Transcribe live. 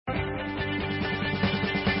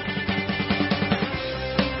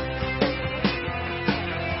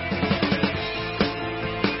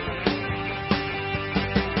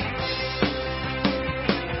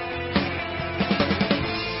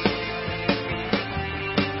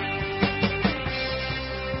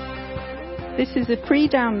This is a free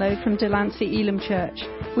download from Delancey Elim Church.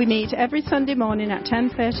 We meet every Sunday morning at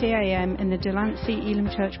 10:30 a.m. in the Delancey Elim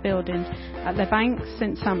Church building at the Bank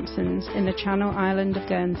St Sampson's in the Channel Island of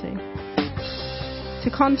Guernsey. To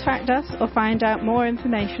contact us or find out more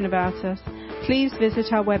information about us, please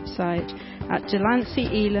visit our website at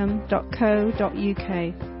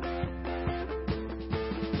delanceyelim.co.uk.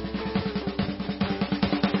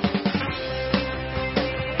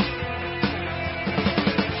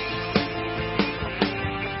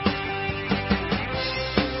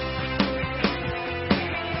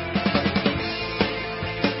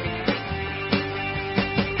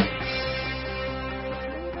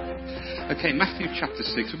 Okay, Matthew chapter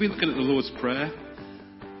 6. We'll be looking at the Lord's Prayer.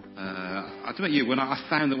 I don't know about you, when I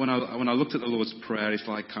found that when I looked at the Lord's Prayer, it's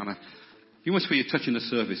like kind of, you almost feel you're touching the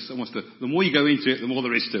surface. Almost the more you go into it, the more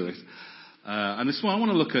there is to it. And this one I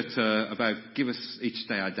want to look at about give us each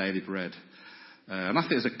day our daily bread. And I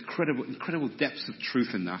think there's incredible depths of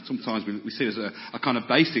truth in that. Sometimes we see it as a kind of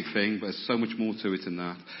basic thing, but there's so much more to it than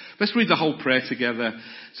that. Let's read the whole prayer together.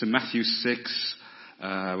 It's in Matthew 6.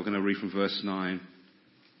 We're going to read from verse 9.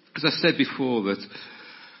 As I said before, that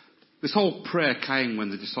this whole prayer came when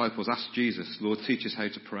the disciples asked Jesus, Lord, teach us how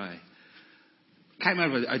to pray. It came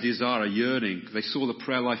out of a desire, a yearning. They saw the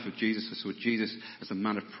prayer life of Jesus. They saw Jesus as a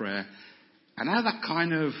man of prayer. And out of that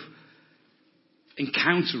kind of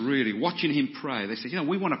encounter, really, watching him pray, they said,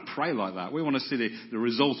 we want to pray like that. We want to see the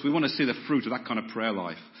results. We want to see the fruit of that kind of prayer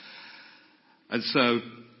life. And so,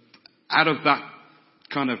 out of that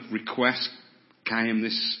kind of request came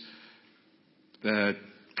this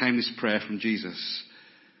prayer from Jesus.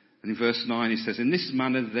 And in verse 9 he says, in this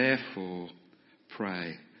manner therefore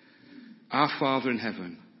pray. Our Father in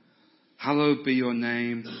heaven, hallowed be your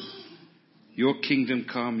name. Your kingdom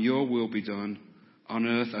come, your will be done on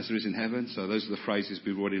earth as it is in heaven. So those are the phrases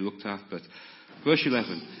we've already looked at. But verse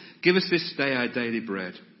 11, give us this day our daily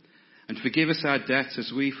bread, and forgive us our debts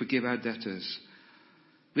as we forgive our debtors.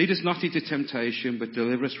 Lead us not into temptation, but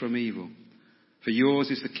deliver us from evil. For yours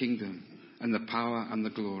is the kingdom, and the power and the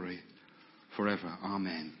glory forever.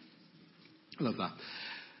 Amen. I love that.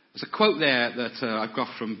 There's a quote there that I've got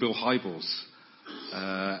from Bill Hybels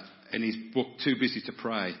in his book, Too Busy to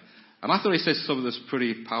Pray. And I thought he says something that's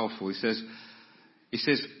pretty powerful. He says,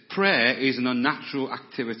 prayer is an unnatural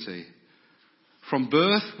activity. From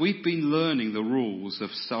birth, we've been learning the rules of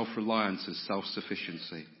self-reliance and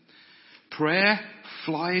self-sufficiency. Prayer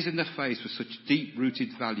flies in the face with such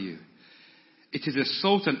deep-rooted value. It is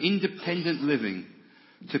assault on independent living.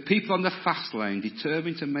 To people on the fast lane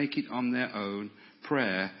determined to make it on their own,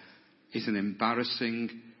 prayer is an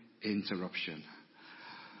embarrassing interruption.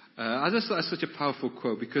 I just thought that's such a powerful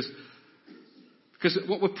quote because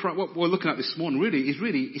what we're looking at this morning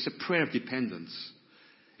it's a prayer of dependence.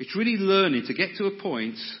 It's really learning to get to a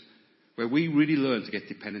point where we really learn to get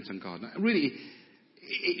dependent on God. Now, it really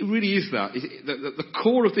is that. The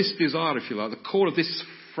core of this desire, if you like, the core of this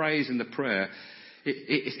phrase in the prayer,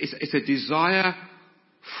 it's a desire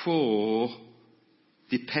for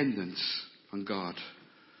dependence on God.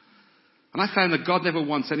 And I found that God never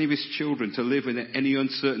wants any of his children to live in any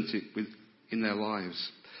uncertainty in their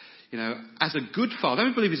lives. As a good father, I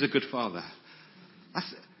don't believe he's a good father.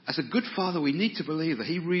 As a good father, we need to believe that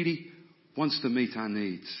he really wants to meet our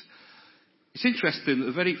needs. It's interesting that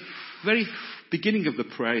the very, very beginning of the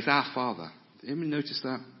prayer is our Father. Anybody notice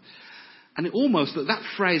that? And almost that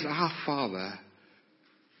phrase, our Father,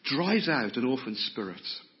 drives out an orphan spirit.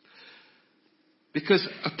 Because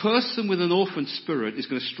a person with an orphan spirit is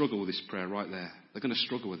going to struggle with this prayer right there. They're going to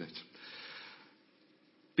struggle with it.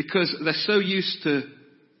 Because they're so used to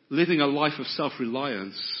living a life of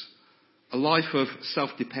self-reliance, a life of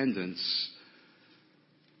self-dependence,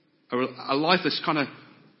 a life that's kind of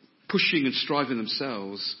pushing and striving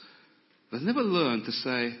themselves. They've never learned to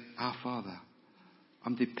say, our Father,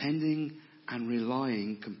 I'm depending and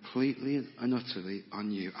relying completely and utterly on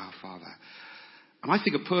you, our Father. And I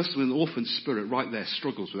think a person with an orphan spirit right there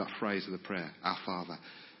struggles with that phrase of the prayer, our Father,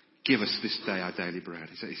 give us this day our daily bread.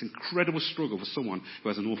 It's an incredible struggle for someone who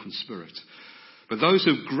has an orphan spirit. But those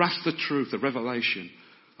who grasp the truth, the revelation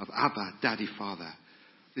of Abba, Daddy, Father,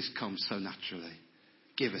 this comes so naturally.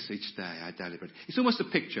 Give us each day our daily bread. It's almost a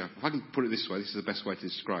picture. If I can put it this way, this is the best way to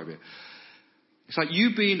describe it. It's like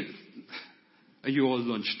you being at your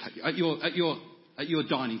at your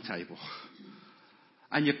dining table,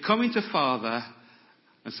 and you're coming to Father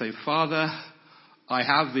and saying, Father, I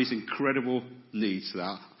have these incredible needs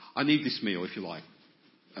that I need this meal, if you like,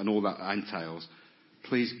 and all that entails.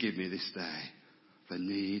 Please give me this day the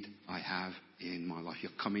need I have in my life.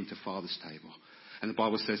 You're coming to Father's table. And the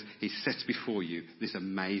Bible says he sets before you this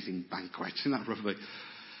amazing banquet. Isn't that lovely?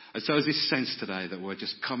 And so there's this sense today that we're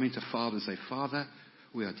just coming to Father and say, Father,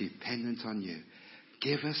 we are dependent on you.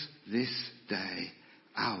 Give us this day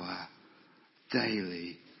our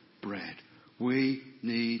daily bread. We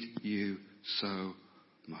need you so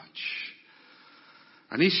much.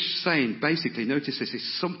 And he's saying, basically, notice this,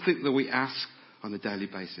 it's something that we ask on a daily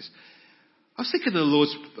basis. I was thinking of the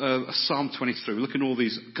Lord's Psalm 23. We're looking at all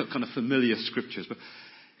these kind of familiar scriptures. But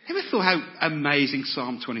have you ever thought how amazing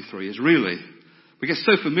Psalm 23 is? Really? We get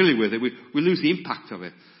so familiar with it, we lose the impact of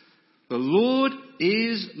it. The Lord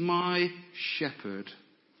is my shepherd.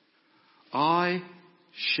 I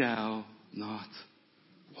shall not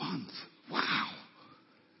want. Wow.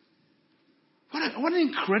 What an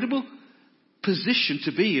incredible position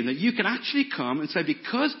to be in, that you can actually come and say,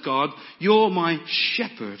 because God, you're my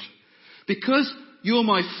shepherd, because you're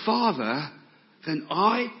my Father, then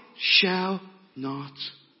I shall not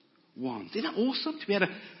want. Isn't that awesome to be able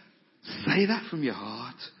to say that from your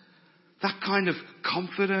heart? That kind of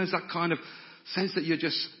confidence, that kind of sense that you're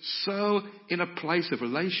just so in a place of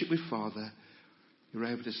relationship with Father, you're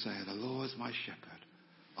able to say, the Lord's my shepherd.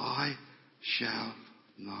 I shall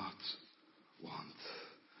not want.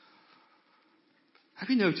 Have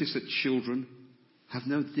you noticed that children have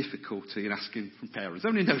no difficulty in asking from parents?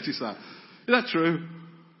 Haven't you noticed that? Is that true?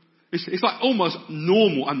 It's like almost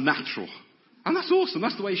normal and natural. And that's awesome.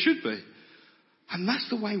 That's the way it should be. And that's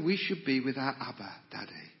the way we should be with our Abba,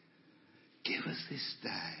 Daddy. Give us this day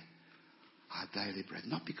our daily bread.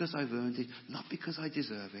 Not because I've earned it, not because I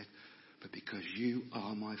deserve it, but because you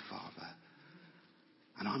are my Father.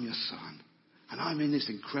 And I'm your son. And I'm in this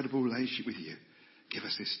incredible relationship with you. Give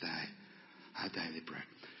us this day our daily bread.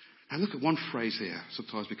 Now look at one phrase here.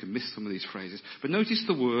 Sometimes we can miss some of these phrases. But notice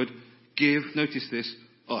the word give. Notice this,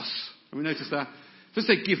 us. Have we noticed that? It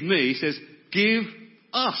doesn't say give me. It says give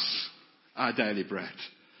us our daily bread.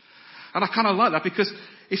 And I kind of like that because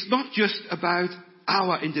it's not just about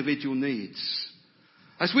our individual needs.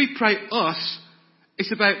 As we pray us,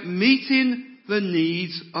 it's about meeting the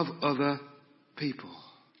needs of other people.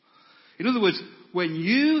 In other words, when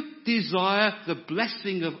you desire the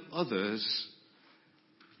blessing of others,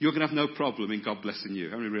 you're going to have no problem in God blessing you.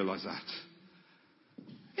 How many realise that?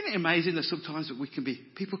 Isn't it amazing that sometimes that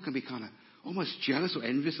people can be kind of almost jealous or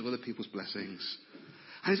envious of other people's blessings?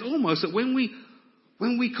 And it's almost that when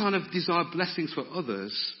we kind of desire blessings for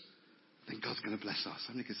others, then God's going to bless us.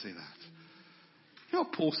 How many can see that? You know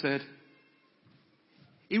what Paul said?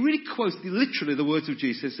 He really quotes literally the words of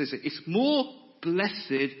Jesus. He says, it's more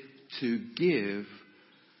blessed to give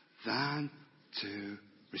than to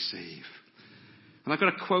receive. And I've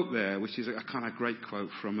got a quote there, which is a kind of great quote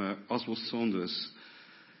from Oswald Sanders.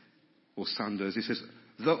 He says,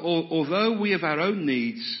 although we have our own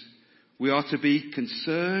needs, we are to be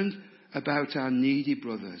concerned about our needy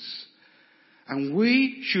brothers. And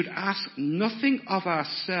we should ask nothing of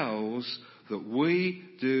ourselves that we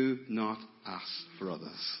do not ask for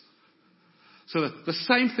others. So the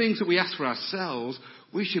same things that we ask for ourselves,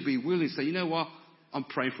 we should be willing to say, you know what? I'm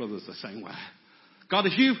praying for others the same way. God,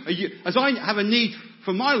 as I have a need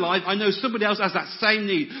for my life, I know somebody else has that same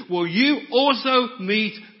need. Will you also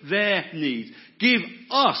meet their need? Give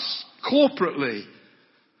us, corporately,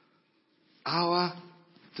 our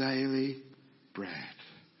daily bread.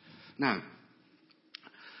 Now,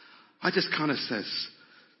 I just kind of says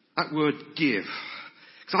that word give.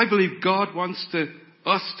 Because I believe God wants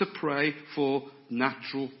us to pray for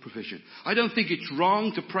natural provision. I don't think it's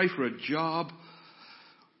wrong to pray for a job.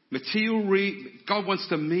 God wants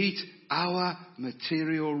to meet our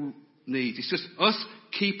material needs. It's just us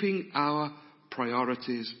keeping our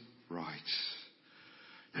priorities right.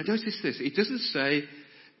 Now notice this. It doesn't say,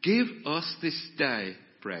 give us this day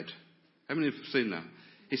bread. How many have seen that?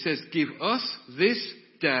 It says, give us this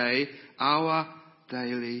day our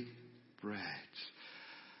daily bread.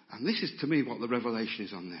 And this is to me what the revelation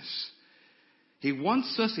is on this. He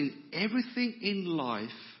wants us in everything in life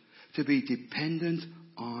to be dependent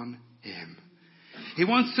on Him. He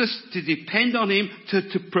wants us to depend on Him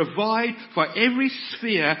to provide for every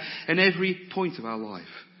sphere and every point of our life.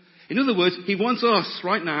 In other words, He wants us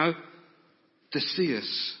right now to see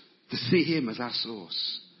us, to see Him as our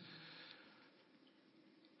source.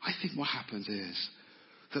 I think what happens is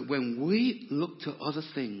that when we look to other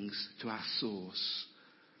things, to our source,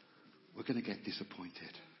 we're going to get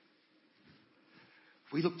disappointed.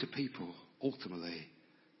 If we look to people, ultimately,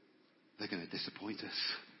 they're going to disappoint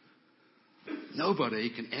us. Nobody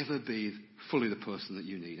can ever be fully the person that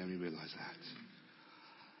you need. I only realise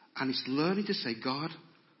that. And it's learning to say, God,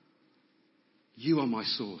 you are my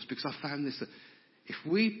source. Because I found this, that if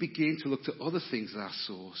we begin to look to other things as our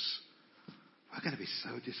source, we're going to be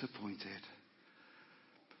so disappointed.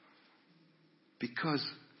 Because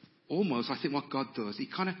almost, I think what God does,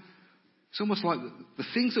 it's almost like the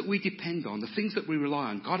things that we depend on, the things that we rely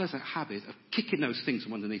on, God has a habit of kicking those things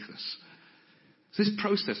from underneath us. So this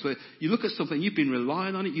process where you look at something, you've been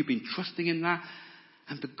relying on it, you've been trusting in that,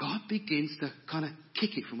 and God begins to kind of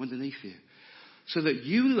kick it from underneath you. So that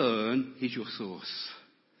you learn He's your source.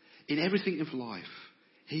 In everything of life,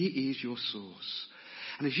 He is your source.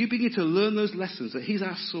 And as you begin to learn those lessons that He's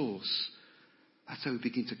our source, that's how we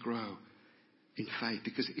begin to grow in faith,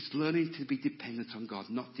 because it's learning to be dependent on God,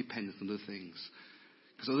 not dependent on other things.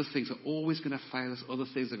 Because other things are always going to fail us, other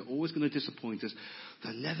things are always going to disappoint us.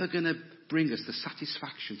 They're never going to bring us the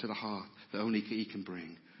satisfaction to the heart that only He can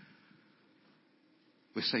bring.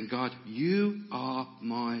 We're saying, God, you are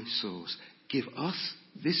my source. Give us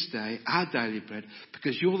this day our daily bread,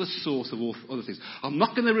 because you're the source of all other things. I'm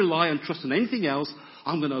not going to rely and trust on anything else.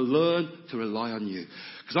 I'm going to learn to rely on you.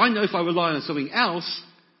 Because I know if I rely on something else,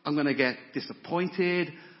 I'm going to get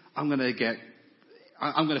disappointed. I'm going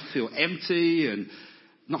to feel empty and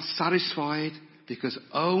not satisfied, because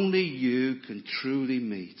only you can truly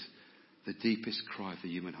meet the deepest cry of the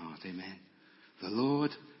human heart. Amen. The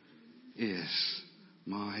Lord is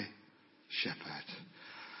my shepherd.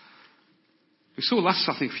 We saw last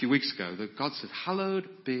something a few weeks ago that God said, hallowed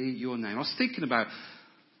be your name. I was thinking about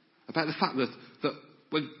the fact that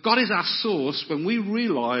when God is our source, when we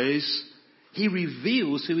realise He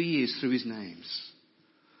reveals who He is through His names.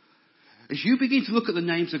 As you begin to look at the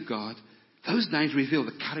names of God, those names reveal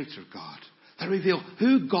the character of God. They reveal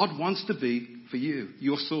who God wants to be for you,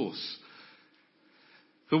 your source.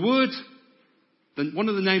 One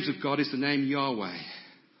of the names of God is the name Yahweh.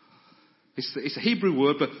 It's a Hebrew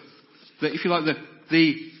word, but if you like,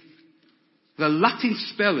 the Latin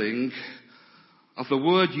spelling of the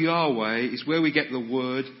word Yahweh is where we get the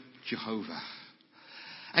word Jehovah.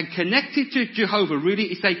 And connected to Jehovah, really,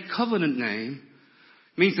 it's a covenant name.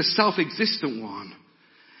 It means the self-existent one.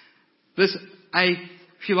 There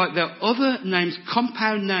are other names,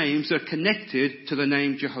 compound names that are connected to the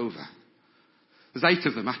name Jehovah. There's 8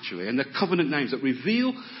 of them actually, and they're covenant names that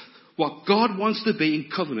reveal what God wants to be in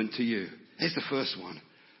covenant to you. Here's the first one.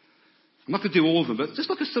 I'm not going to do all of them, but just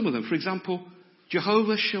look at some of them. For example,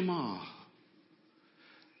 Jehovah Shammah,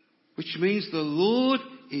 which means the Lord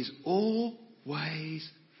is always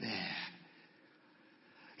there.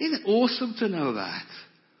 Isn't it awesome to know that?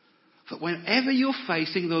 That whenever you're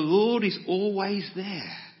facing, the Lord is always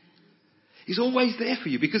there. He's always there for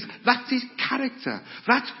you, because that's His character.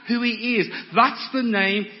 That's who He is. That's the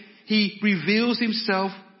name He reveals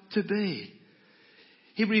Himself to be.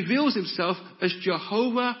 He reveals Himself as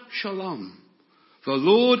Jehovah Shalom. The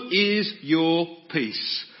Lord is your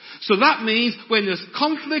peace. So that means when there's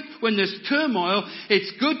conflict, when there's turmoil,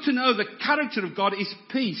 it's good to know the character of God is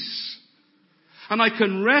peace. And I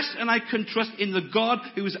can rest and I can trust in the God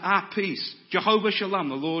who is our peace. Jehovah Shalom,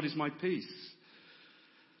 the Lord is my peace.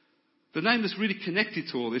 The name that's really connected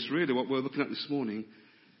to all this, really what we're looking at this morning,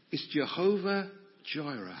 is Jehovah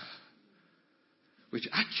Jireh. Which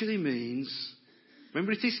actually means,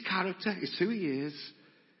 remember, it's His character, it's who He is.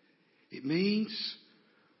 It means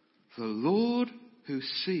the Lord who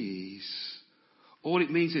sees. All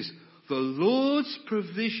it means is the Lord's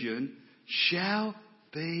provision shall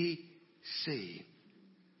be seen.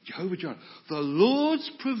 Jehovah Jireh. The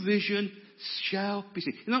Lord's provision shall be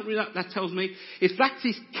seen. You know what that tells me? If that's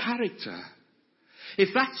His character, if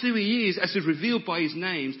that's who He is as is revealed by His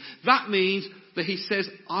names, that means that He says,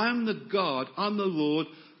 I'm the God, I'm the Lord,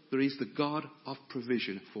 that is the God of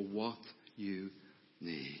provision for what you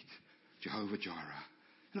need. Jehovah Jireh.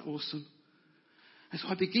 Isn't that awesome? And so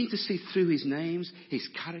I begin to see through His names, His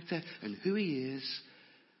character, and who He is.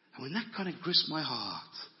 And when that kind of grips my heart,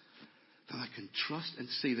 then I can trust and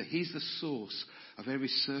see that He's the source of every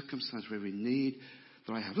circumstance, of every need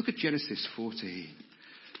that I have. Look at Genesis 14.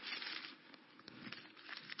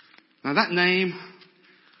 Now that name,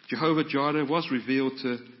 Jehovah Jireh, was revealed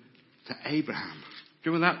to Abraham. Do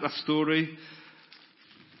you remember that story?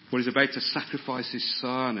 Where he's about to sacrifice his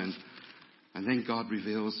son, and then God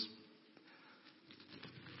reveals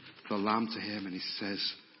the lamb to him, and He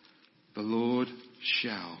says, the Lord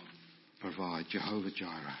shall provide. Jehovah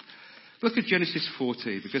Jireh. Look at Genesis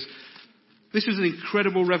 14, because this is an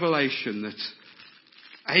incredible revelation that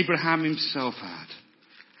Abraham himself had.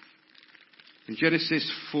 In Genesis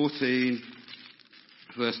 14,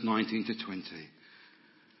 verse 19 to 20.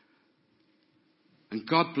 And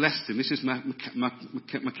God blessed him. This is Melchizedek.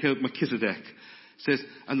 It says,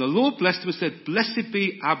 and the Lord blessed him and said, blessed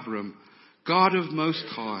be Abram, God of Most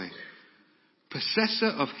High, possessor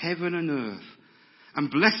of heaven and earth. And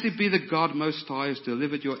blessed be the God Most High who has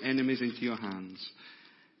delivered your enemies into your hands.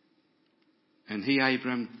 And he,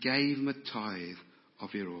 Abraham, gave him a tithe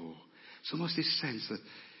of your all. It's almost this sense that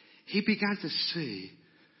he began to see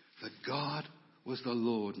that God was the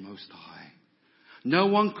Lord Most High. No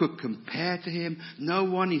one could compare to him. No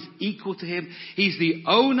one is equal to him. He's the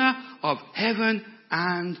owner of heaven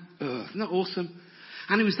and earth. Isn't that awesome?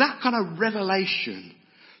 And it was that kind of revelation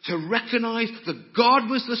to recognize that God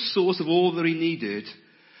was the source of all that he needed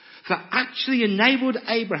that actually enabled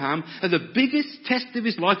Abraham, at the biggest test of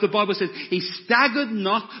his life, the Bible says, he staggered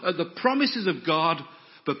not at the promises of God,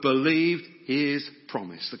 but believed his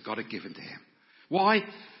promise that God had given to him. Why?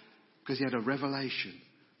 Because he had a revelation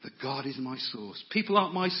that God is my source. People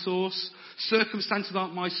aren't my source. Circumstances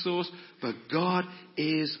aren't my source. But God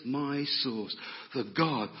is my source. The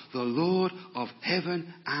God, the Lord of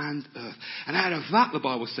heaven and earth. And out of that, the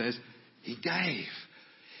Bible says, he gave.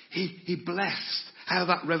 He blessed out of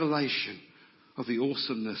that revelation of the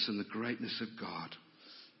awesomeness and the greatness of God.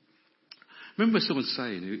 Remember someone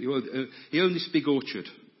saying, he owned this big orchard.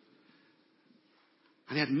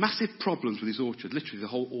 And he had massive problems with his orchard. Literally, the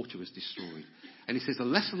whole orchard was destroyed. And he says, the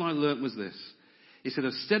lesson I learnt was this. He said,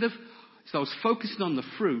 I was focusing on the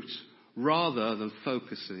fruit rather than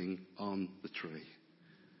focusing on the tree.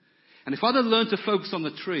 And if I'd have learned to focus on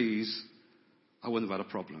the trees, I wouldn't have had a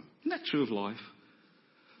problem. Isn't that true of life?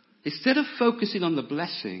 Instead of focusing on the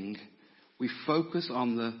blessing, we focus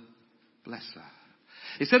on the blesser.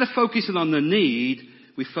 Instead of focusing on the need,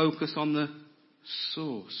 we focus on the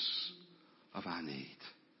source of our need.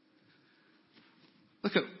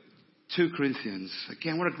 Look at 2 Corinthians.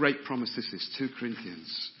 Again, what a great promise this is. 2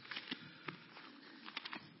 Corinthians.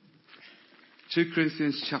 2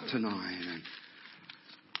 Corinthians chapter 9. And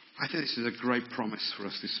I think this is a great promise for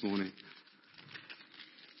us this morning.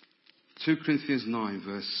 2 Corinthians 9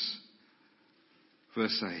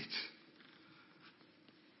 verse 8.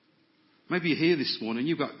 Maybe you're here this morning,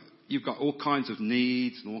 you've got all kinds of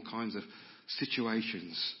needs and all kinds of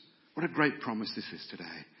situations. What a great promise this is today.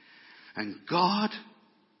 And God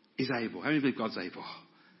is able. How many believe God's able?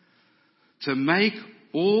 To make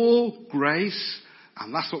all grace,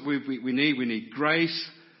 and that's what we need. We need grace,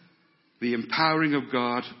 the empowering of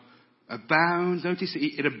God, abound. Notice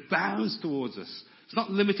it abounds towards us. It's not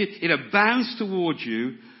limited. It abounds towards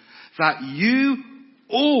you, that you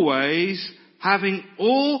always, having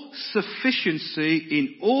all sufficiency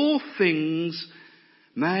in all things,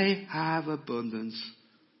 may have abundance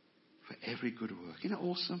for every good work. Isn't that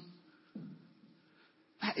awesome?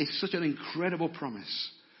 That is such an incredible promise.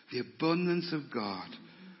 The abundance of God.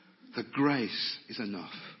 The grace is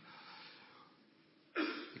enough.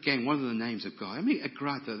 Again, one of the names of God. I mean,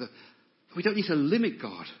 we don't need to limit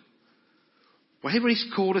God. Whatever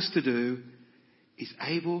he's called us to do, he's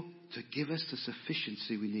able to give us the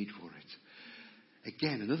sufficiency we need for it.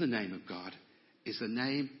 Again, another name of God is the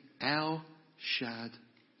name El Shaddai.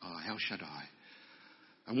 El Shaddai.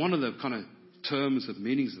 And one of the kind of terms of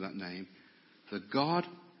meanings of that name, the God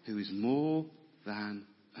who is more than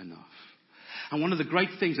enough. And one of the great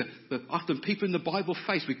things that often people in the Bible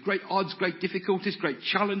face with great odds, great difficulties, great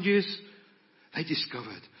challenges, they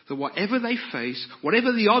discovered that whatever they face,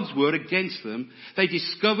 whatever the odds were against them, they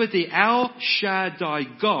discovered the El Shaddai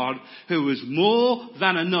God who was more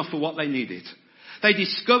than enough for what they needed. They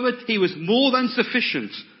discovered he was more than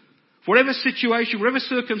sufficient. For whatever situation, whatever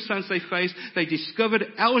circumstance they faced, they discovered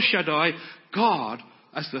El Shaddai, God,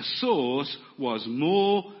 as the source, was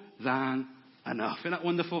more than enough. Isn't that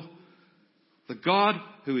wonderful? The God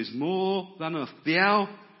who is more than enough. The El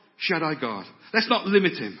Shaddai God. Let's not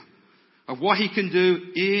limit him of what he can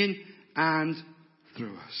do in and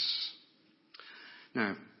through us.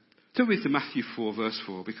 Now, turn with me to Matthew 4 verse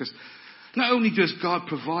 4, because not only does God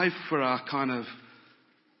provide for our kind of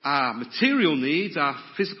our material needs, our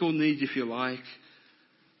physical needs, if you like,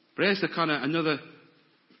 but there's the kind of another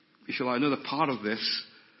part of this.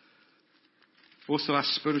 Also our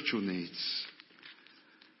spiritual needs.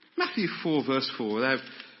 Matthew 4 verse 4.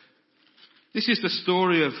 This is the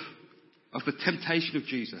story of the temptation of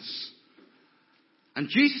Jesus. And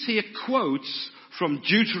Jesus here quotes from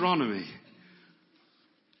Deuteronomy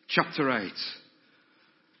chapter 8.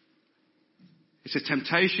 It's a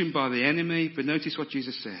temptation by the enemy, but notice what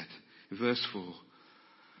Jesus said in verse 4.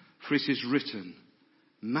 For it is written,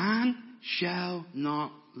 man shall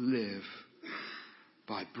not live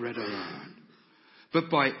by bread alone, but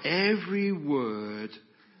by every word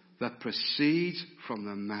that proceeds from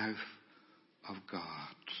the mouth of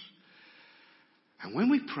God. And when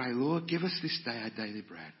we pray, Lord, give us this day our daily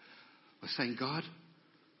bread, we're saying, God,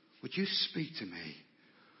 would you speak to me?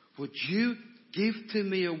 Would you give to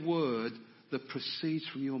me a word that proceeds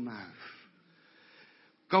from your mouth?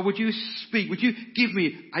 God, would you speak? Would you give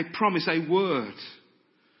me a promise, a word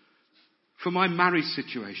for my marriage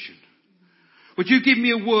situation? Would you give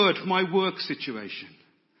me a word for my work situation?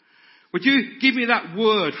 Would you give me that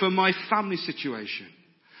word for my family situation?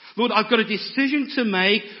 Lord, I've got a decision to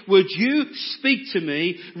make. Would you speak to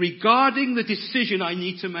me regarding the decision I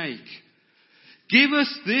need to make? Give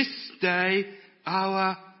us this day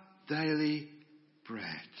our daily bread.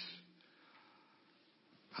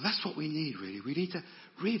 And that's what we need, really. We need to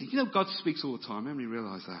really, God speaks all the time. How many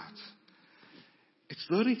realise that? It's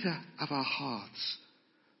learning to have our hearts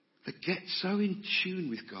that get so in tune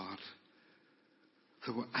with God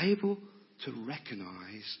that we're able to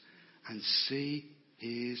recognise and see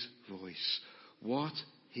His voice, what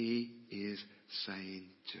He is saying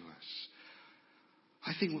to us.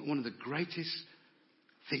 I think one of the greatest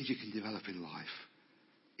things you can develop in life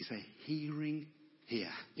is a hearing ear.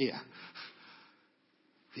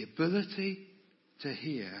 The ability to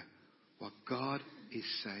hear what God is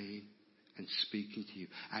saying and speaking to you.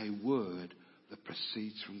 A word that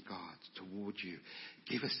proceeds from God towards you.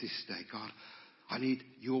 Give us this day, God. I need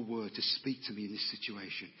your word to speak to me in this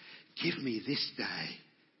situation. Give me this day.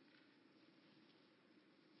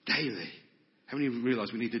 Daily. How many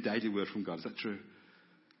realise we need a daily word from God? Is that true?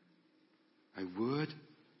 A word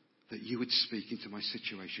that you would speak into my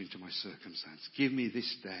situation, into my circumstance. Give me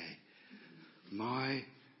this day my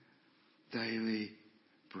daily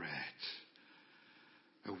bread.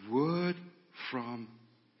 A word from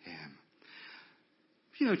Him.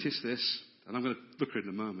 If you notice this, and I'm going to look at it in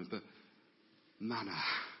a moment, but manna.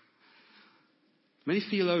 Many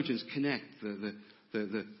theologians connect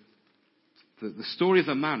the story of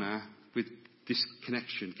the manna with this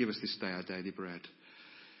connection. Give us this day our daily bread.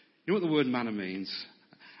 You know what the word manna means?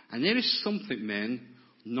 And there is something, men,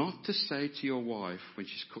 not to say to your wife when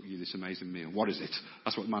she's cooking you this amazing meal. What is it?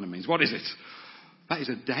 That's what manna means. What is it? That is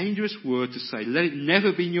a dangerous word to say. Let it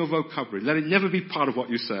never be in your vocabulary. Let it never be part of what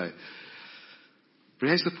you say. But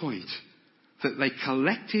here's the point. That they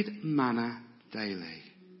collected manna daily.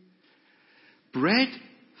 Bread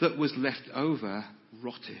that was left over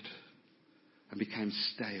rotted and became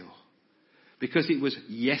stale because it was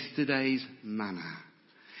yesterday's manna.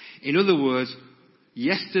 In other words,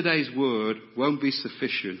 yesterday's word won't be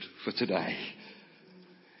sufficient for today.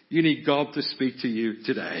 You need God to speak to you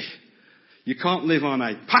today. You can't live on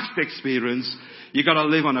a past experience. You've got to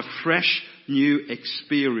live on a fresh, new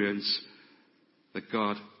experience that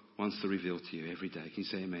God wants to reveal to you every day. Can you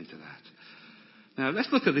say amen to that? Now, let's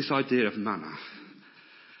look at this idea of manna.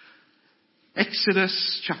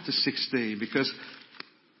 Exodus chapter 16, because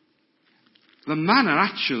the manna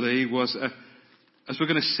actually was, as we're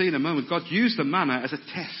going to see in a moment, God used the manna as a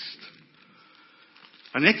test.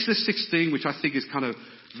 And Exodus 16, which I think is kind of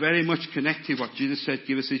very much connected to what Jesus said,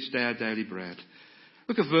 give us each day our daily bread.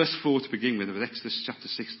 Look at verse 4 to begin with, of Exodus chapter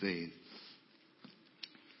 16.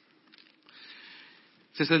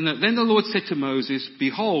 It says, then the Lord said to Moses,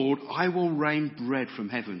 behold, I will rain bread from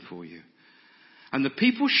heaven for you. And the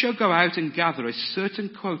people shall go out and gather a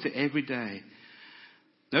certain quota every day.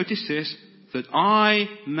 Notice this, that I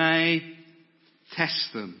may test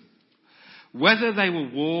them, whether they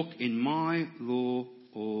will walk in my law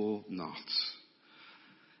or not.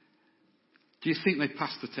 Do you think they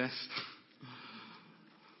passed the test?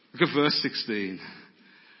 Look at verse 16.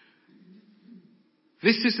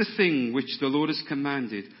 This is the thing which the Lord has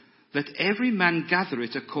commanded. Let every man gather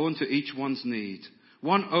it according to each one's need.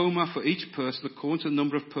 1 omer for each person according to the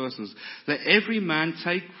number of persons. Let every man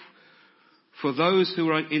take for those who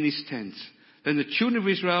are in his tent. Then the children of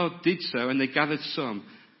Israel did so, and they gathered some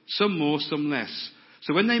more, some less.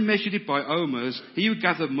 So when they measured it by omers, he who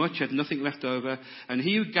gathered much had nothing left over, and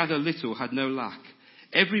he who gathered little had no lack.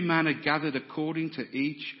 Every man had gathered according to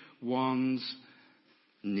each one's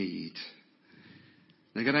need.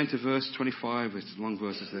 Now go down to verse 25, it's long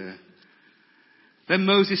verses there. Then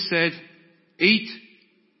Moses said, eat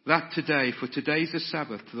that today, for today is the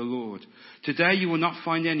Sabbath to the Lord. Today you will not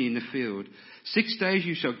find any in the field. 6 days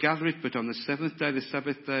you shall gather it, but on the seventh day, the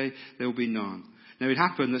Sabbath day, there will be none. Now it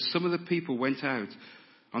happened that some of the people went out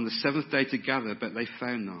on the seventh day to gather, but they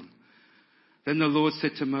found none. Then the Lord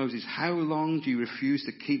said to Moses, how long do you refuse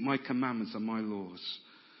to keep my commandments and my laws?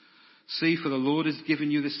 See, for the Lord has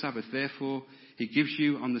given you the Sabbath. Therefore, he gives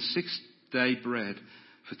you on the sixth day bread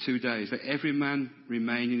for 2 days. Let every man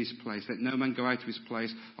remain in his place. Let no man go out of his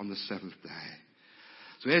place on the seventh day.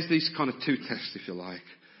 So there's these kind of two tests, if you like.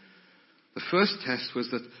 The first test was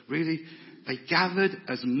that really they gathered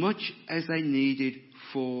as much as they needed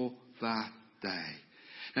for that day.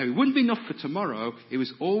 Now, it wouldn't be enough for tomorrow. It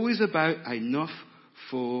was always about enough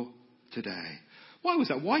for today. Why was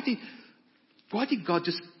that? Why did Why did God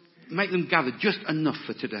just make them gather just enough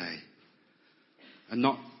for today and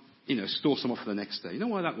not, store some off for the next day? You know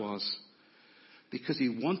why that was? Because he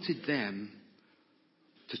wanted them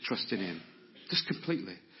to trust in him. Just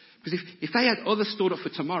completely. Because if they had others stored up for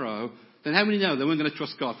tomorrow, then how many know they weren't going to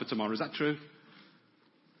trust God for tomorrow? Is that true?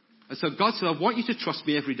 And so God said, I want you to trust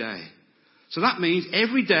me every day. So that means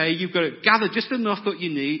every day you've got to gather just enough that you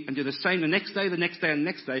need and do the same the next day, the next day, and the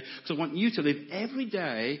next day. So I want you to live every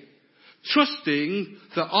day trusting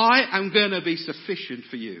that I am going to be sufficient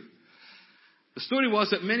for you. The story was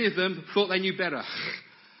that many of them thought they knew better.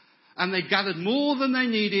 And they gathered more than they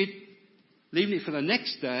needed, leaving it for the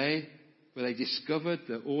next day, where they discovered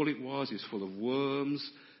that all it was full of worms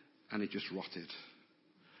and it just rotted.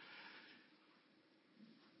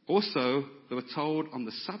 Also, they were told on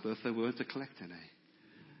the Sabbath they weren't to collect any.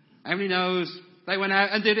 How many knows they went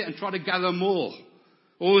out and did it and tried to gather more,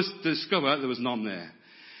 always to discover there was none there.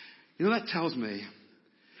 You know what that tells me?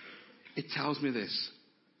 It tells me this,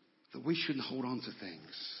 that we shouldn't hold on to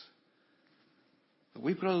things. That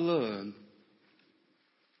we've got to learn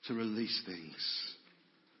to release things.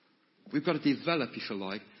 We've got to develop, if you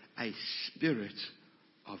like, a spirit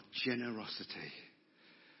of generosity.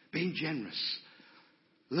 Being generous.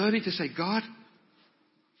 Learning to say, God,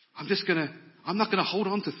 I'm not going to hold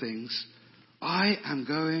on to things. I am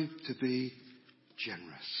going to be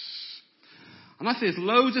generous. And I think there's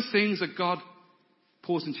loads of things that God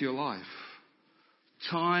pours into your life.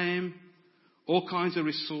 Time, all kinds of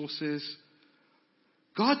resources.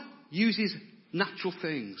 God uses natural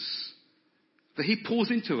things that he pours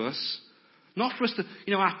into us, not for us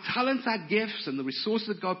to, our talents, our gifts, and the resources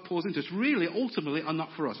that God pours into us really, ultimately, are not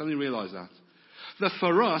for us. I didn't realise that. They're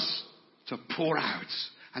for us to pour out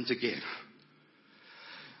and to give.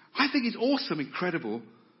 I think it's awesome, incredible,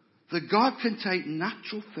 that God can take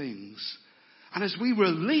natural things, and as we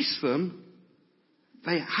release them,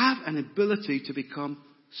 they have an ability to become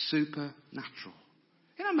supernatural.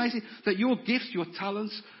 Isn't it amazing that your gifts, your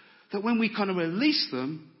talents, that when we kind of release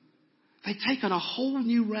them, they take on a whole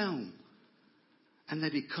new realm and they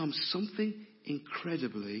become something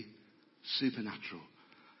incredibly supernatural.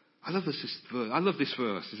 I love this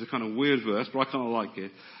verse. It's a kind of weird verse, but I kind of like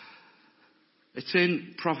it. It's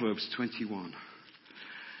in Proverbs 21.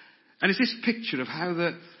 And it's this picture of how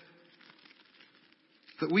that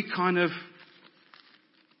we kind of,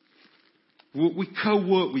 we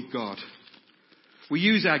co-work with God. We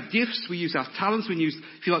use our gifts, we use our talents, we use,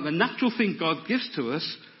 if you like, the natural thing God gives to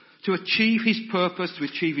us to achieve his purpose, to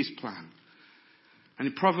achieve his plan. And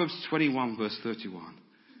in Proverbs 21 verse 31,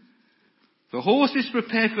 the horse is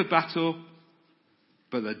prepared for battle,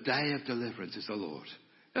 but the day of deliverance is the Lord.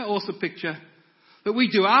 That awesome picture. That we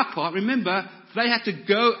do our part. Remember, they had to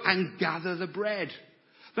go and gather the bread.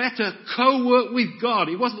 They had to co-work with God.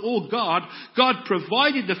 It wasn't all God. God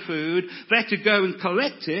provided the food. They had to go and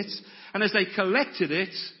collect it. And as they collected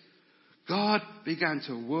it, God began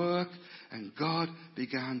to work and God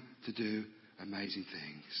began to do amazing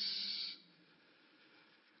things.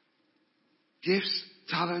 Gifts,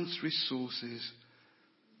 talents, resources,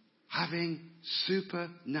 having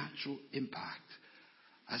supernatural impact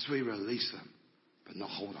as we release them, but not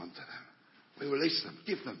hold on to them. We release them,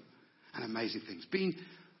 give them, and amazing things.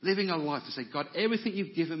 Living a life to say, God, everything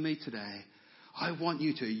you've given me today, I want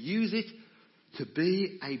you to use it to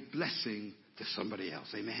be a blessing to somebody else.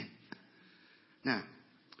 Amen. Now,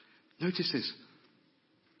 notice this.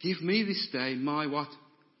 Give me this day my what?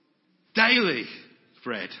 Daily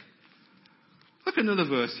bread. Look at another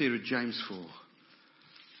verse here in James 4.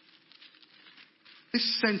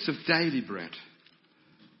 This sense of daily bread,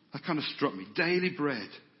 that kind of struck me. Daily bread.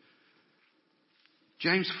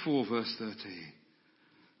 James 4 verse 13.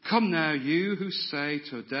 Come now, you who say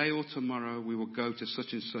today or tomorrow we will go to such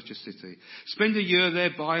and such a city. Spend a year there,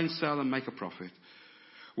 buy and sell and make a profit.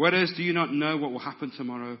 Whereas do you not know what will happen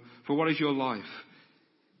tomorrow? For what is your life?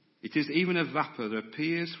 It is even a vapor that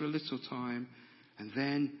appears for a little time and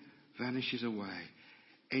then vanishes away.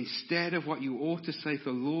 Instead of what you ought to say, if the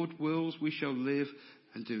Lord wills, we shall live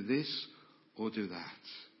and do this or do that.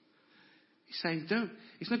 He's saying,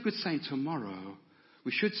 it's not good saying tomorrow.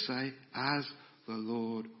 We should say, as the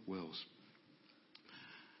Lord wills.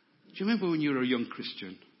 Do you remember when you were a young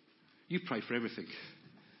Christian? You prayed for everything.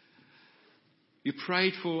 You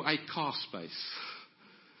prayed for a car space.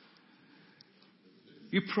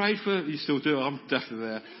 You prayed for, you still do, I'm definitely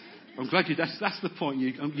there. I'm glad that's the point,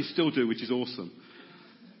 you still do, which is awesome.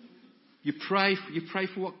 You pray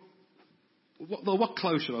for what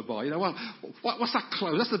clothes should I buy? What's that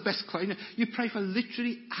clothes? That's the best clothes. You pray for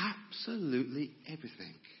literally absolutely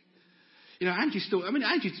everything. Angie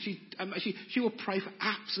she will pray for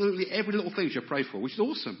absolutely every little thing she'll pray for, which is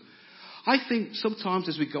awesome. I think sometimes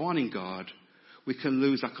as we go on in God, we can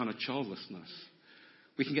lose that kind of childlessness.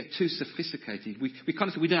 We can get too sophisticated. We kind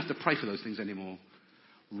of say we don't have to pray for those things anymore.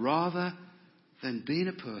 Rather than being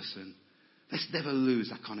a person, let's never lose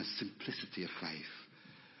that kind of simplicity of faith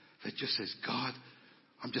that just says, God,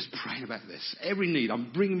 I'm just praying about this. Every need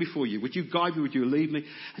I'm bringing before you. Would you guide me? Would you lead me?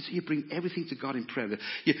 And so you bring everything to God in prayer.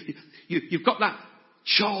 You've got that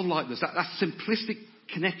childlikeness, that simplistic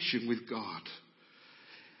connection with God.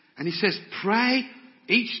 And he says, pray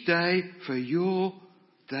each day for your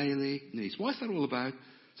daily needs. What's that all about?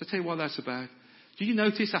 So I'll tell you what that's about. Did you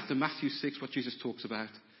notice after Matthew 6 what Jesus talks about?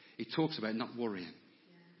 He talks about not worrying.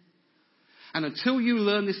 And until you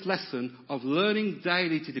learn this lesson of learning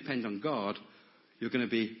daily to depend on God, you're going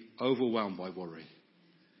to be overwhelmed by worry.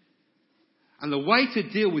 And the way to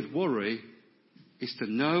deal with worry is to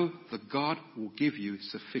know that God will give you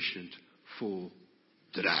sufficient for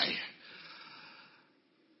today.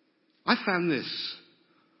 I found this.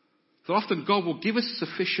 So often God will give us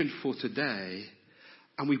sufficient for today,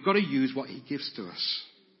 and we've got to use what he gives to us.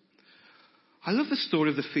 I love the story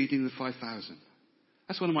of the feeding of the 5,000.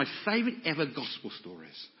 That's one of my favourite ever gospel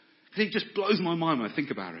stories. Because it just blows my mind when I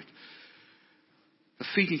think about it. The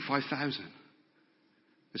feeding 5,000.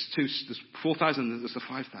 There's 4,000, there's the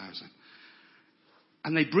 5,000.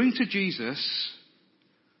 And they bring to Jesus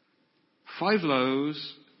 5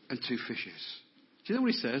 loaves and 2 fishes. Do you know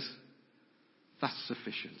what he says? That's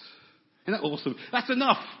sufficient. Isn't that awesome? That's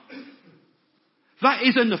enough. That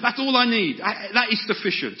is enough. That's all I need. That is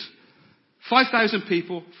sufficient. 5,000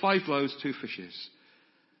 people, 5 loaves, 2 fishes.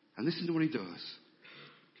 And listen to what he does.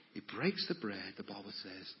 He breaks the bread, the Bible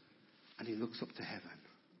says, and he looks up to heaven.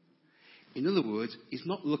 In other words, he's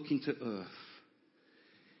not looking to earth.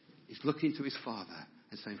 He's looking to his Father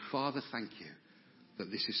and saying, Father, thank you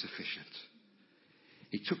that this is sufficient.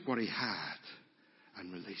 He took what he had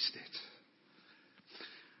and released it.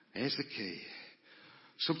 Here's the key.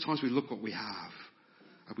 Sometimes we look what we have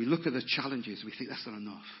and we look at the challenges and we think that's not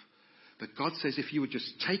enough. But God says if you would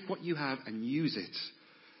just take what you have and use it,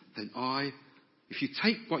 then if you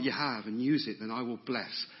take what you have and use it, then I will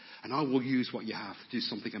bless. And I will use what you have to do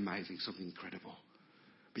something amazing, something incredible.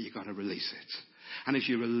 But you've got to release it. And as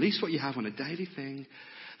you release what you have on a daily thing,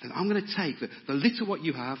 then I'm going to take the little what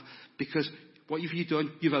you have, because what have you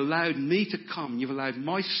done? You've allowed me to come. You've allowed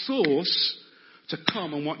my source to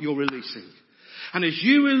come on what you're releasing. And as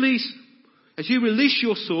you release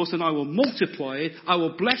your source, then I will multiply it, I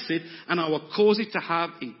will bless it, and I will cause it to have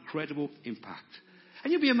incredible impact.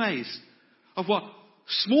 And you'll be amazed of what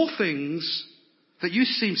small things that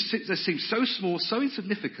seem so small, so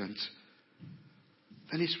insignificant,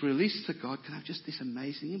 and it's released to God can have just this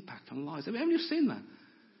amazing impact on lives. Haven't you seen that?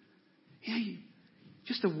 Yeah,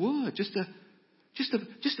 just a word, just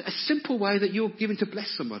a simple way that you're given to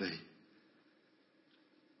bless somebody.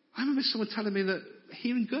 I remember someone telling me that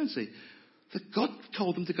here in Guernsey, that God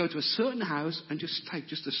told them to go to a certain house and just take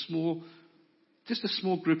just a small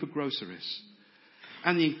group of groceries.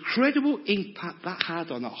 And the incredible impact that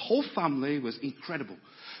had on the whole family was incredible.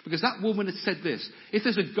 Because that woman had said this, if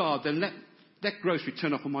there's a God, then let grocery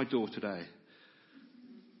turn up on my door today.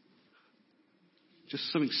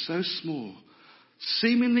 Just something so small,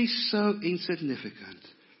 seemingly so insignificant,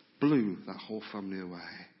 blew that whole family away.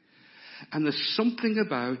 And there's something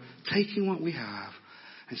about taking what we have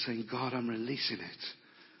and saying, God, I'm releasing it.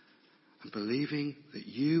 And believing that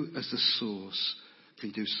you as the source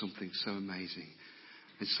can do something so amazing.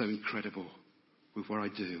 It's so incredible with what I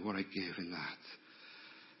do, what I give in that.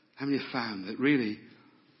 How many have found that really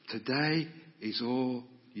today is all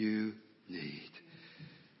you need?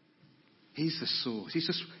 He's the source.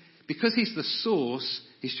 Because he's the source,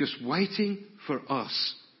 he's just waiting for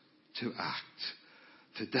us to act.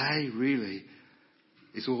 Today really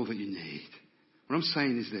is all that you need. What I'm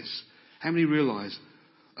saying is this. How many realize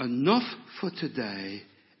enough for today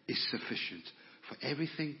is sufficient for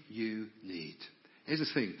everything you need? Here's the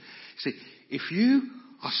thing. See, if you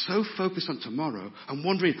are so focused on tomorrow and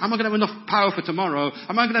wondering, am I going to have enough power for tomorrow?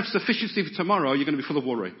 Am I going to have sufficiency for tomorrow? You're going to be full of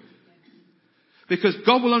worry. Because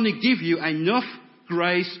God will only give you enough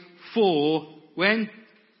grace for when?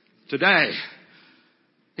 Today.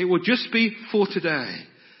 It will just be for today.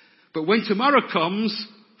 But when tomorrow comes,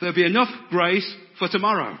 there'll be enough grace for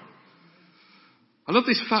tomorrow. I love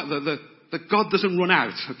this fact that God doesn't run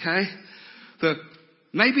out, okay? That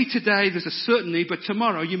maybe today there's a certain need, but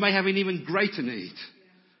tomorrow you may have an even greater need.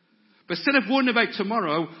 But instead of worrying about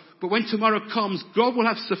tomorrow, but when tomorrow comes, God will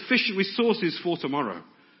have sufficient resources for tomorrow.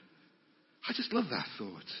 I just love that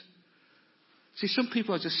thought. See, some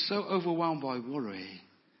people are just so overwhelmed by worry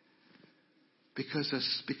because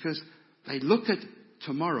they look at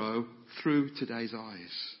tomorrow through today's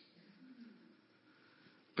eyes.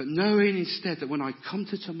 But knowing instead that when I come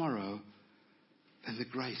to tomorrow, then the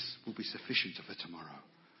grace will be sufficient for tomorrow.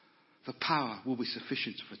 The power will be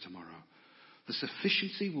sufficient for tomorrow. The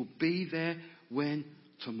sufficiency will be there when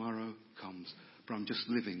tomorrow comes. But I'm just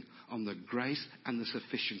living on the grace and the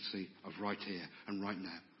sufficiency of right here and right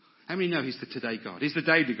now. How many know he's the today God? He's the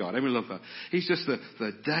daily God. How many love that? He's just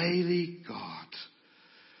the daily God.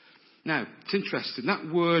 Now, it's interesting. That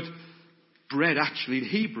word bread actually in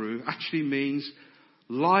Hebrew actually means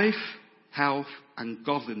life, health and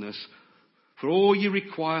godliness for all you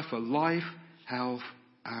require for life, health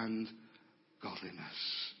and godliness.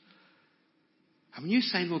 And when you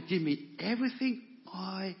say, Lord, give me everything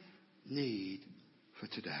I need for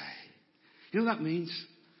today. You know what that means?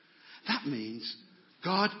 That means,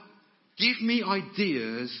 God, give me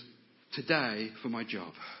ideas today for my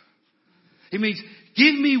job. It means,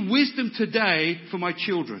 give me wisdom today for my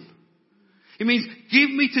children. It means,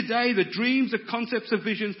 give me today the dreams, the concepts, the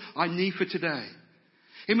visions I need for today.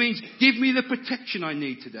 It means, give me the protection I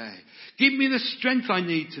need today. Give me the strength I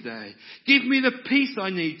need today. Give me the peace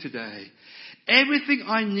I need today. Everything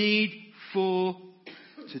I need for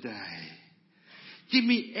today. Give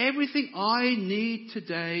me everything I need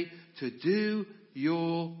today to do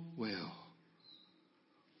your will.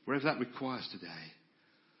 Wherever that requires today.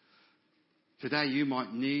 Today you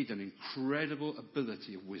might need an incredible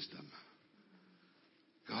ability of wisdom.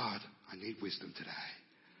 God, I need wisdom today.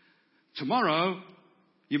 Tomorrow,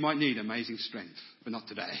 you might need amazing strength, but not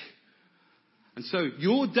today. And so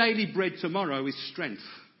your daily bread tomorrow is strength.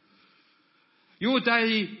 Your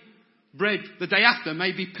daily bread the day after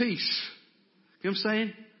may be peace. You know what I'm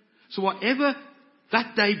saying? So whatever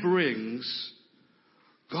that day brings,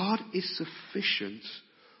 God is sufficient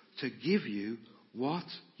to give you what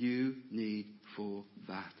you need for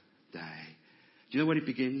that day. Do you know when it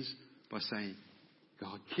begins? By saying,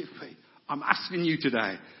 God, give me. I'm asking you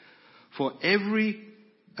today for every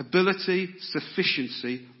ability,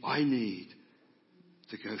 sufficiency I need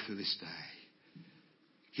to go through this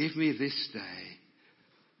day. Give me this day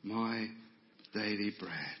my daily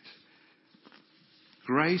bread.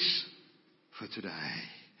 Grace for today.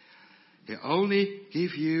 He'll only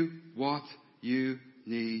give you what you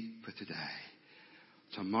need for today.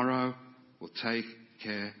 Tomorrow will take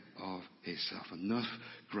care of itself. Enough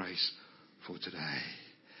grace for today.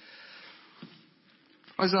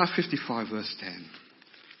 Isaiah 55 verse 10.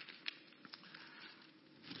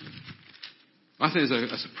 I think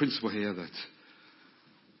there's a principle here that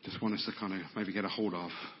I just want us to kind of maybe get a hold of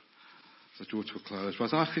as I draw to a close.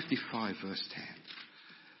 Isaiah 55 verse 10.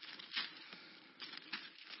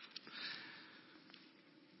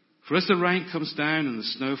 For as the rain comes down and the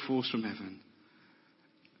snow falls from heaven,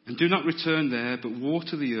 and do not return there, but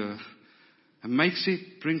water the earth, and makes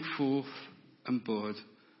it bring forth and bud,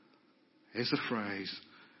 here's the phrase,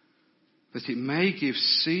 that it may give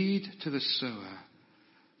seed to the sower,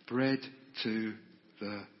 bread to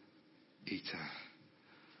the eater.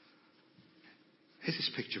 Here's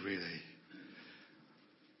this picture really.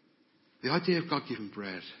 The idea of God giving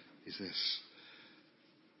bread is this.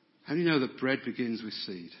 How do you know that bread begins with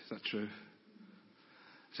seed? Is that true?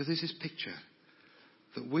 So there's this picture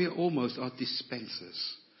that we almost are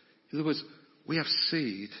dispensers. In other words, we have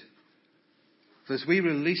seed. But as we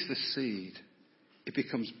release the seed, it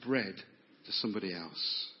becomes bread to somebody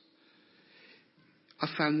else. I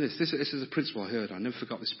found this. This is a principle I heard. I never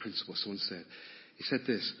forgot this principle someone said. He said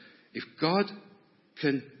this. If God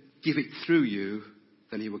can give it through you,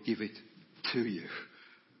 then he will give it to you.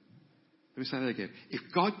 Let me say that again. If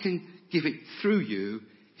God can give it through you,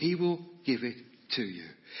 he will give it to you.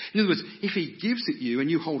 In other words, if he gives it you and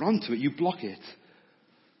you hold on to it, you block it,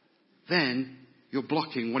 then you're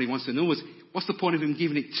blocking what he wants to do. In other words, what's the point of him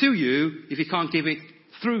giving it to you if he can't give it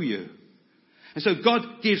through you? And so God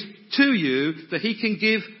gives to you that he can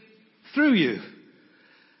give through you.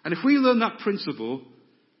 And if we learn that principle,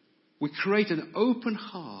 we create an open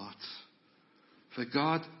heart for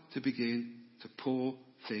God to begin to pour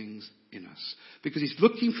things in us. Because he's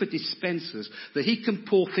looking for dispensers that he can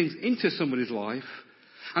pour things into somebody's life.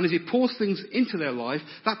 And as he pours things into their life,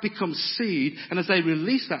 that becomes seed. And as they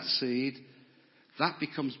release that seed, that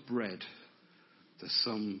becomes bread to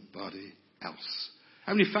somebody else.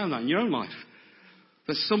 How many found that in your own life?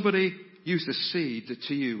 That somebody used a seed that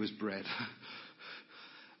to you was bread.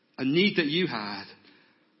 A need that you had.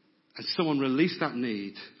 And someone released that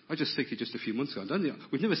need. I just think it just a few months ago.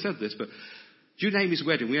 We've never said this, but due to Amy's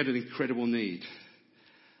wedding, we had an incredible need.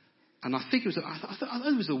 And I think it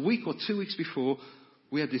was a week or 2 weeks before,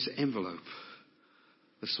 we had this envelope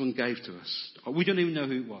that someone gave to us. We don't even know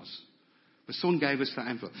who it was. But someone gave us that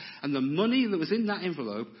envelope. And the money that was in that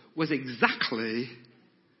envelope was exactly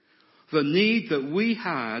the need that we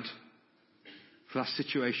had for that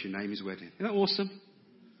situation, Amy's wedding. Isn't that awesome?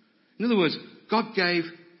 In other words, God gave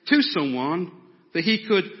to someone that he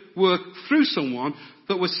could work through someone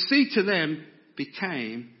that was seed to them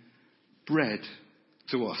became bread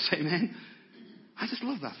to us. Amen? I just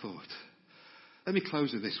love that thought. Let me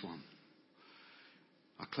close with this one.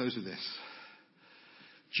 I'll close with this.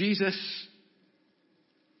 Jesus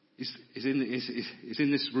is in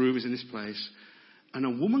this room, is in this place, and a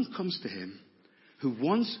woman comes to him who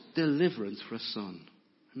wants deliverance for a son.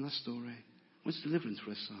 Isn't that story? Wants deliverance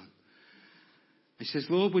for a son. He says,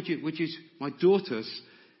 Lord, would you, my daughter's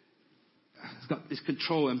has got this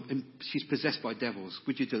control and she's possessed by devils.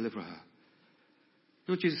 Would you deliver her? You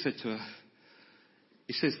know what Jesus said to her?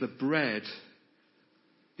 He says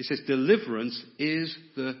deliverance is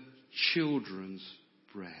the children's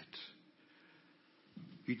bread.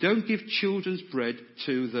 You don't give children's bread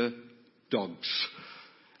to the dogs.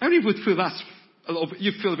 How many would feel that's a little bit,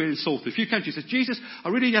 you feel a bit insulted? If you came to you and said, Jesus, I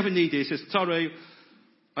really have a need here. He says, sorry,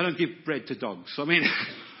 I don't give bread to dogs. I mean,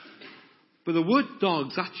 but the word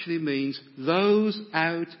dogs actually means those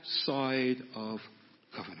outside of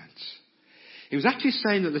covenant. He was actually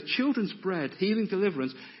saying that the children's bread, healing,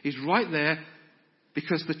 deliverance, is right there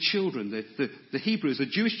because the children, the Hebrews, the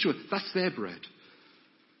Jewish children, that's their bread.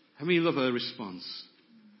 How many love her response?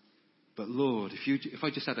 But Lord, if I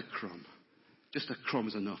just had a crumb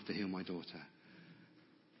is enough to heal my daughter.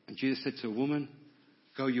 And Jesus said to a woman,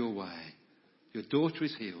 go your way. Your daughter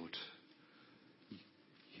is healed.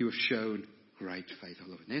 You have shown great faith. I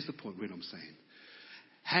love it. And here's the point really I'm saying.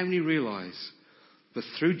 How many realise that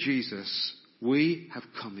through Jesus we have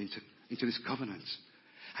come into this covenant?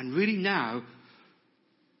 And really now,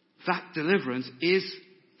 that deliverance is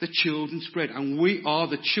the children's bread. And we are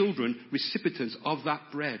the children recipients of that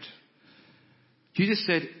bread. Jesus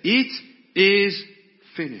said, it is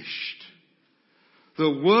finished.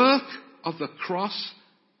 The work of the cross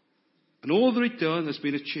and all that it done has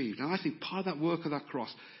been achieved. And I think part of that work of that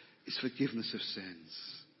cross is forgiveness of sins.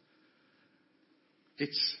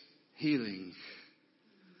 It's healing.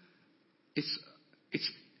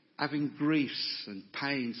 It's having griefs and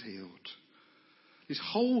pains healed. This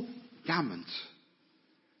whole gamut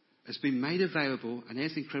has been made available, and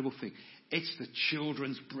here's the incredible thing. It's the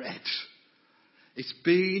children's bread. It's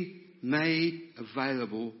been made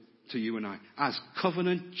available to you and I as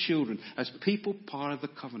covenant children, as people part of the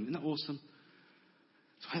covenant. Isn't that awesome?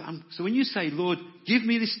 So when you say, Lord, give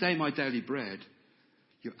me this day my daily bread,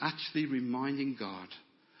 you're actually reminding God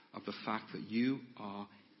of the fact that you are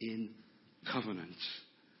in covenant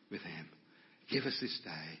with him. Give us this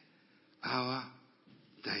day our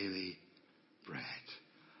daily bread.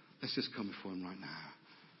 Let's just come before him right now.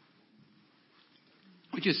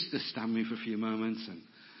 We just stand with me for a few moments and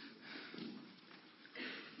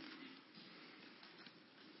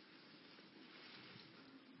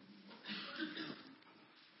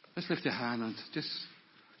let's lift your hand and just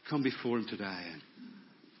come before him today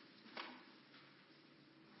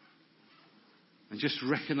and just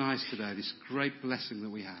recognise today this great blessing that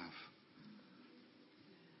we have.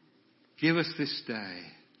 Give us this day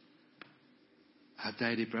our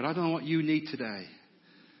daily bread. I don't know what you need today.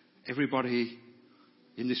 Everybody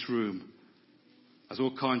in this room has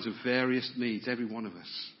all kinds of various needs, every one of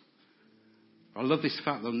us. I love this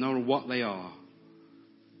fact that no matter what they are,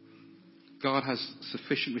 God has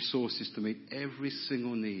sufficient resources to meet every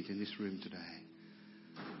single need in this room today.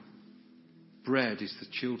 Bread is the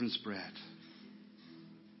children's bread.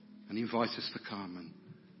 And he invites us to come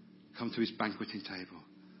to his banqueting table.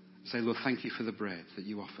 And say, Lord, thank you for the bread that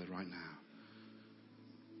you offered right now.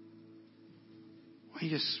 Why don't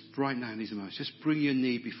you just, right now in these moments, just bring your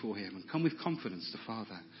need before him and come with confidence to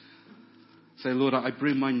Father. Say, Lord, I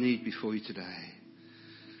bring my need before you today.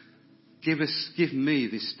 Give me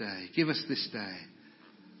this day, give us this day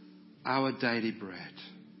our daily bread.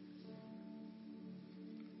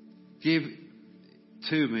 Give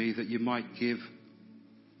to me that you might give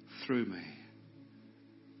through me.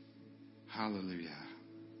 Hallelujah.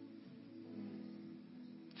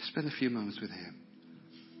 Just spend a few moments with him.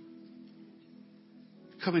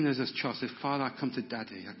 Come in as a child. Say, Father, I come to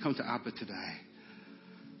Daddy. I come to Abba today.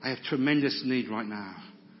 I have tremendous need right now.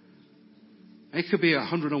 It could be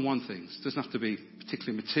 101 things. It doesn't have to be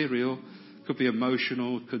particularly material. It could be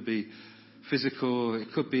emotional. It could be physical. It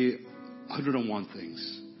could be 101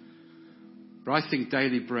 things. But I think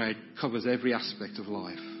daily bread covers every aspect of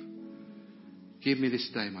life. Give me this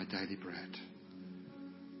day my daily bread.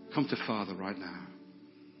 Come to Father right now.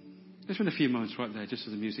 Just spend a few moments right there just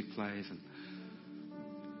as the music plays and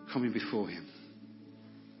coming before him.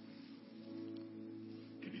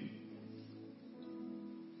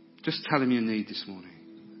 Just tell him your need this morning.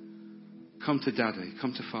 Come to Daddy.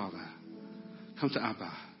 Come to Father. Come to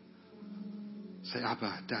Abba. Say,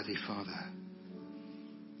 Abba, Daddy, Father.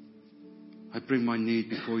 I bring my need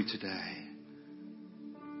before you today.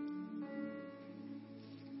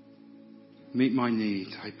 Meet my need,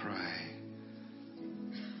 I pray.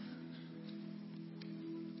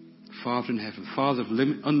 Father in heaven, Father of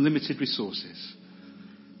unlimited resources,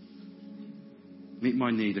 meet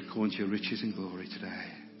my need according to your riches and glory today.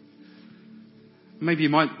 Maybe you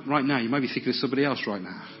might, right now, you might be thinking of somebody else right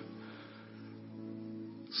now.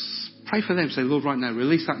 Pray for them. Say, Lord, right now,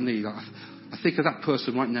 release that need. I think of that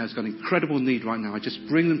person right now who's got an incredible need right now. I just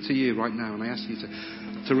bring them to you right now and I ask you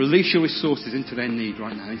to release your resources into their need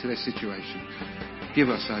right now, into their situation. Give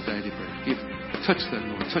us our daily bread. Touch them,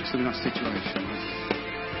 Lord. Touch them in that situation.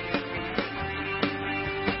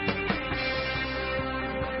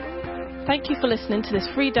 Thank you for listening to this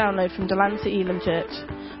free download from Delancey Elim Church.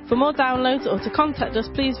 For more downloads or to contact us,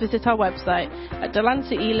 please visit our website at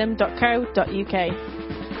delanceyelim.co.uk.